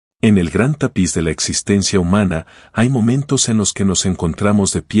En el gran tapiz de la existencia humana, hay momentos en los que nos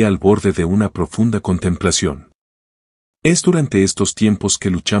encontramos de pie al borde de una profunda contemplación. Es durante estos tiempos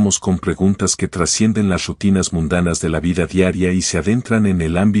que luchamos con preguntas que trascienden las rutinas mundanas de la vida diaria y se adentran en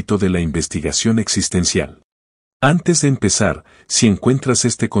el ámbito de la investigación existencial. Antes de empezar, si encuentras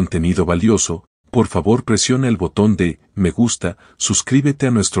este contenido valioso, por favor presiona el botón de me gusta, suscríbete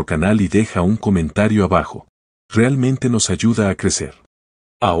a nuestro canal y deja un comentario abajo. Realmente nos ayuda a crecer.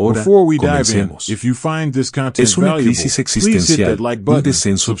 Ahora, comencemos. Es una crisis existencial, un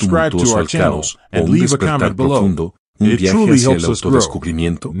descenso tumultuoso al caos, o un despertar profundo, un viaje hacia el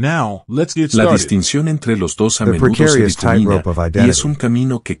autodescubrimiento. La distinción entre los dos a menudo se difumina, y es un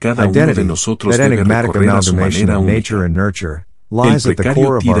camino que cada uno de nosotros debe recorrer a su manera única. El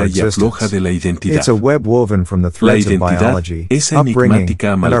precario tira y afloja de la identidad. La identidad, esa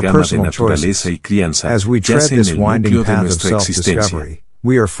enigmática amalgama de naturaleza y crianza, yace en el núcleo de nuestra existencia.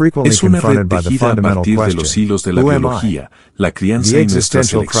 Es una red tejida a partir de los hilos de la biología, la crianza y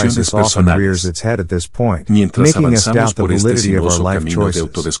nuestras elecciones personales. Mientras avanzamos por este sinuoso camino de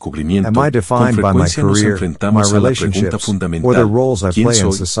autodescubrimiento, con frecuencia nos enfrentamos a la pregunta fundamental: ¿quién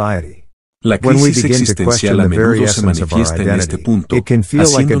soy? La crisis existencial a menudo se manifiesta en este punto,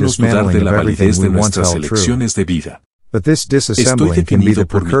 haciéndonos dudar de la validez de nuestras elecciones de vida. ¿Estoy definido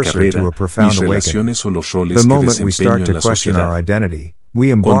por mi carrera, mis relaciones o los roles que desempeño en la sociedad?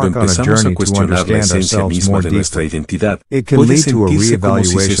 Cuando empezamos a cuestionar la esencia misma de nuestra identidad, puede sentirse como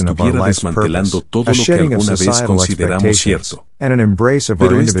si se estuviera desmantelando todo lo que alguna vez consideramos cierto.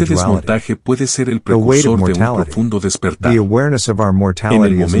 Pero este desmontaje puede ser el precursor de un profundo despertar. En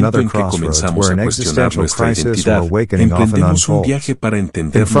el momento en que comenzamos a cuestionar nuestra identidad, emprendemos un viaje para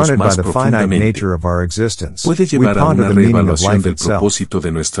entendernos más profundamente. Puede llevar a una reevaluación del propósito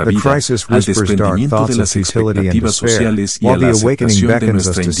de nuestra vida, al desprendimiento de las expectativas sociales y a la aceptación de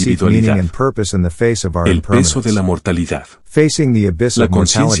nuestra individualidad. El peso de la mortalidad. La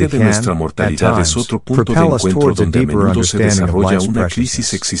conciencia de nuestra mortalidad es otro punto de encuentro donde a menudo se desarrolla una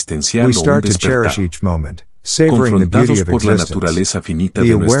crisis existencial o un despertar. Confrontados por la naturaleza finita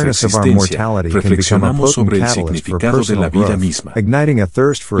de nuestra existencia, reflexionamos sobre el significado de la vida misma.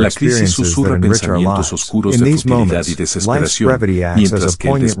 La crisis susurra pensamientos oscuros de futilidad y desesperación, mientras que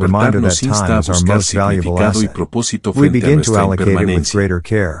el despertar nos insta a buscar significado y propósito frente a nuestra impermanencia.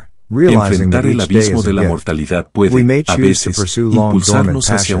 Enfrentar el abismo de la mortalidad puede, a veces, impulsarnos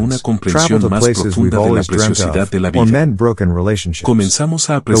hacia una comprensión más profunda de la preciosidad de la vida. Comenzamos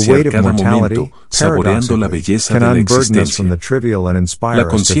a apreciar cada momento, saboreando la belleza de la existencia. La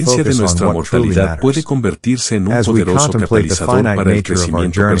conciencia de nuestra mortalidad puede convertirse en un poderoso catalizador para el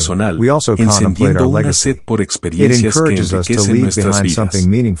crecimiento personal, encendiendo una sed por experiencias que enriquecen nuestras vidas.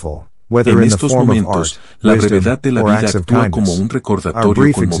 En estos momentos, la brevedad de la vida actúa como un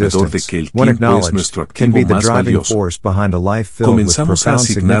recordatorio conmovedor de que el tiempo es nuestro activo más valioso. Comenzamos a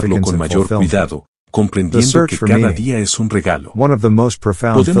asignarlo con mayor cuidado, comprendiendo que cada día es un regalo.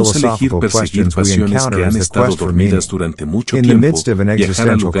 Podemos elegir perseguir pasiones que han estado dormidas durante mucho tiempo, viajar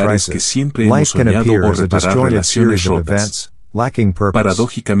a lugares que siempre hemos soñado o reparar relaciones rotas.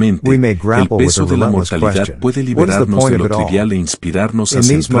 Paradójicamente, el peso de la mortalidad puede liberarnos de lo trivial e inspirarnos a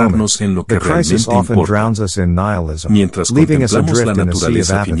centrarnos en lo que realmente importa. Mientras contemplamos la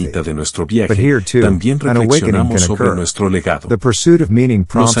naturaleza finita de nuestro viaje, también reflexionamos sobre nuestro legado.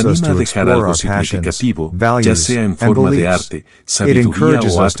 Nos anima a dejar algo significativo, ya sea en forma de arte, sabiduría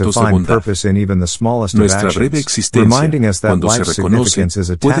o actos de bondad. Nuestra breve existencia, cuando se reconoce,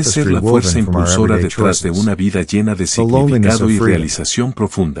 puede ser la fuerza impulsora detrás de una vida llena de significado y realización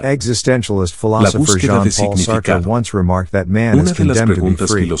profunda. La búsqueda de significado. Una de las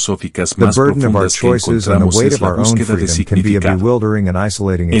preguntas filosóficas más profundas que encontramos es la búsqueda de significado.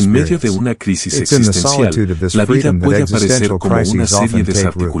 En medio de una crisis existencial, la vida puede aparecer como una serie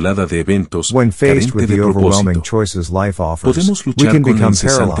desarticulada de eventos, carente de propósito. Podemos luchar con la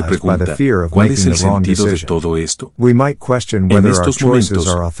incesante pregunta: ¿cuál es el sentido de todo esto? En estos momentos,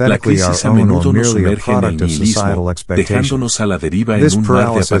 la crisis a menudo nos sumerge en el nihilismo, dejándonos a la deriva en un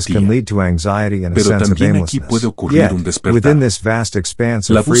mar de apatía. Pero también aquí puede ocurrir un despertar.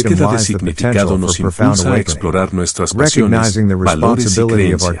 La búsqueda de significado nos impulsa a explorar nuestras pasiones, valores y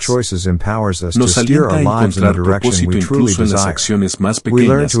creencias. Nos alienta a encontrar propósito incluso en las acciones más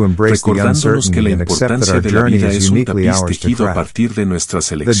pequeñas, recordándonos que la importancia de la vida es un tapiz tejido a partir de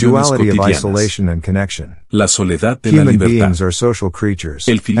nuestras elecciones cotidianas. La soledad de la libertad.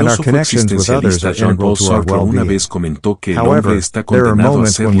 El filósofo existencialista Jean-Paul Sartre una vez comentó que el hombre está condenado a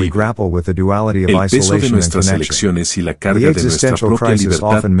ser libre. El peso de nuestras elecciones y la carga de nuestra propia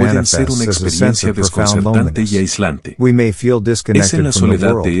libertad pueden ser una experiencia desconcertante y aislante. Es en la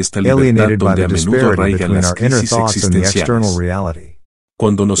soledad de esta libertad donde a menudo arraigan las crisis existenciales.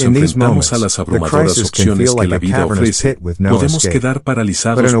 Cuando nos enfrentamos a las abrumadoras opciones que la vida ofrece, podemos quedar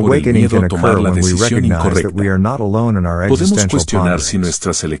paralizados por el miedo a tomar la decisión incorrecta. Podemos cuestionar si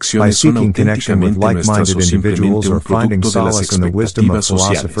nuestras elecciones son auténticamente nuestras o simplemente un producto de las expectativas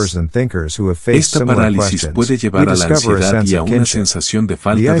sociales. Esta parálisis puede llevar a la ansiedad y a una sensación de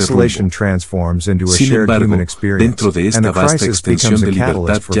falta de rumbo. Sin embargo, dentro de esta vasta extensión de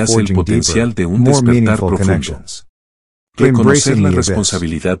libertad yace el potencial de un despertar profundo. Reconocer la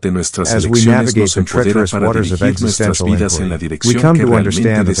responsabilidad de nuestras elecciones nos empodera para dirigir nuestras vidas en la dirección que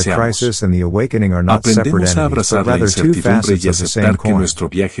realmente deseamos. Aprendemos a abrazar la incertidumbre y aceptar que nuestro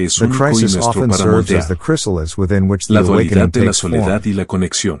viaje es único y nuestro para moldear. La dualidad de la soledad y la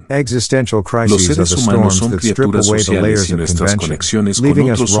conexión. Los seres humanos son criaturas sociales y nuestras conexiones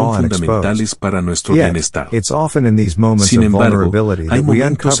con otros son fundamentales para nuestro bienestar. Sin embargo, hay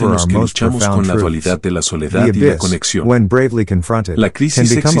momentos en los que luchamos con la dualidad de la soledad y la conexión. La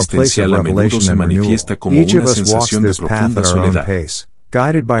crisis existencial a menudo se manifiesta como una sensación de profunda soledad.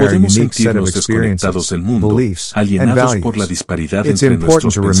 Podemos sentirnos desconectados del mundo, alienados por la disparidad entre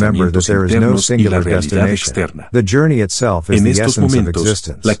nuestros pensamientos internos y la realidad externa. En estos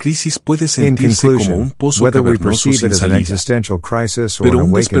momentos, la crisis puede sentirse como un pozo cavernoso sin salida. Pero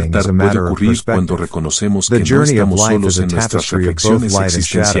un despertar puede ocurrir cuando reconocemos que no estamos solos en nuestras reflexiones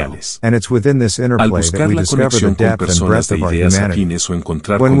existenciales. Al buscar la conexión con personas de ideas afines o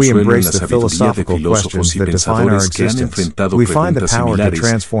encontrar consuelo en la sabiduría de filósofos y pensadores que han enfrentado preguntas similares,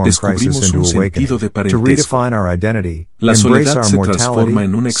 descubrimos un sentido de parentesco. La soledad se transforma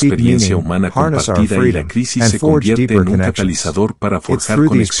en una experiencia humana compartida y la crisis se convierte en un catalizador para forjar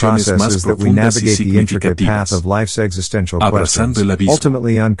conexiones más profundas y significativas. Abrazando el abismo.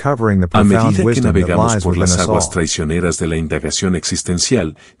 A medida que navegamos por las aguas traicioneras de la indagación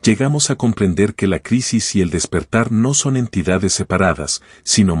existencial, llegamos a comprender que la crisis y el despertar no son entidades separadas,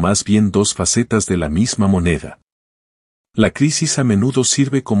 sino más bien dos facetas de la misma moneda. La crisis a menudo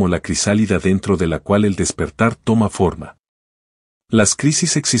sirve como la crisálida dentro de la cual el despertar toma forma. Las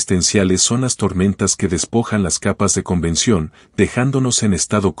crisis existenciales son las tormentas que despojan las capas de convención, dejándonos en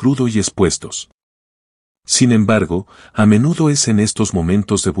estado crudo y expuestos. Sin embargo, a menudo es en estos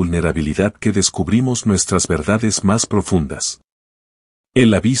momentos de vulnerabilidad que descubrimos nuestras verdades más profundas.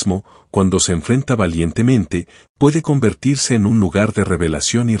 El abismo, cuando se enfrenta valientemente, puede convertirse en un lugar de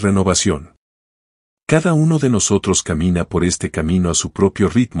revelación y renovación. Cada uno de nosotros camina por este camino a su propio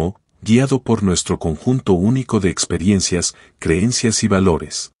ritmo, guiado por nuestro conjunto único de experiencias, creencias y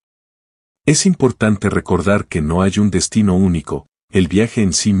valores. Es importante recordar que no hay un destino único, el viaje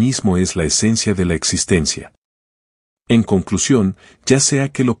en sí mismo es la esencia de la existencia. En conclusión, ya sea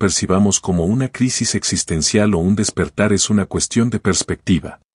que lo percibamos como una crisis existencial o un despertar es una cuestión de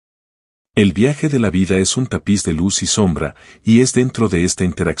perspectiva. El viaje de la vida es un tapiz de luz y sombra, y es dentro de esta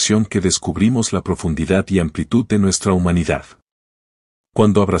interacción que descubrimos la profundidad y amplitud de nuestra humanidad.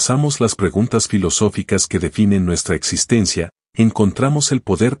 Cuando abrazamos las preguntas filosóficas que definen nuestra existencia, encontramos el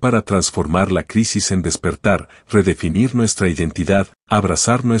poder para transformar la crisis en despertar, redefinir nuestra identidad,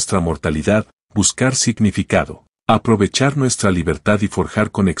 abrazar nuestra mortalidad, buscar significado, aprovechar nuestra libertad y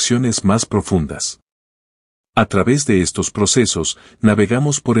forjar conexiones más profundas. A través de estos procesos,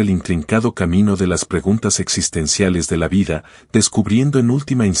 navegamos por el intrincado camino de las preguntas existenciales de la vida, descubriendo en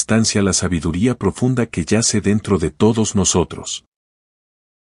última instancia la sabiduría profunda que yace dentro de todos nosotros.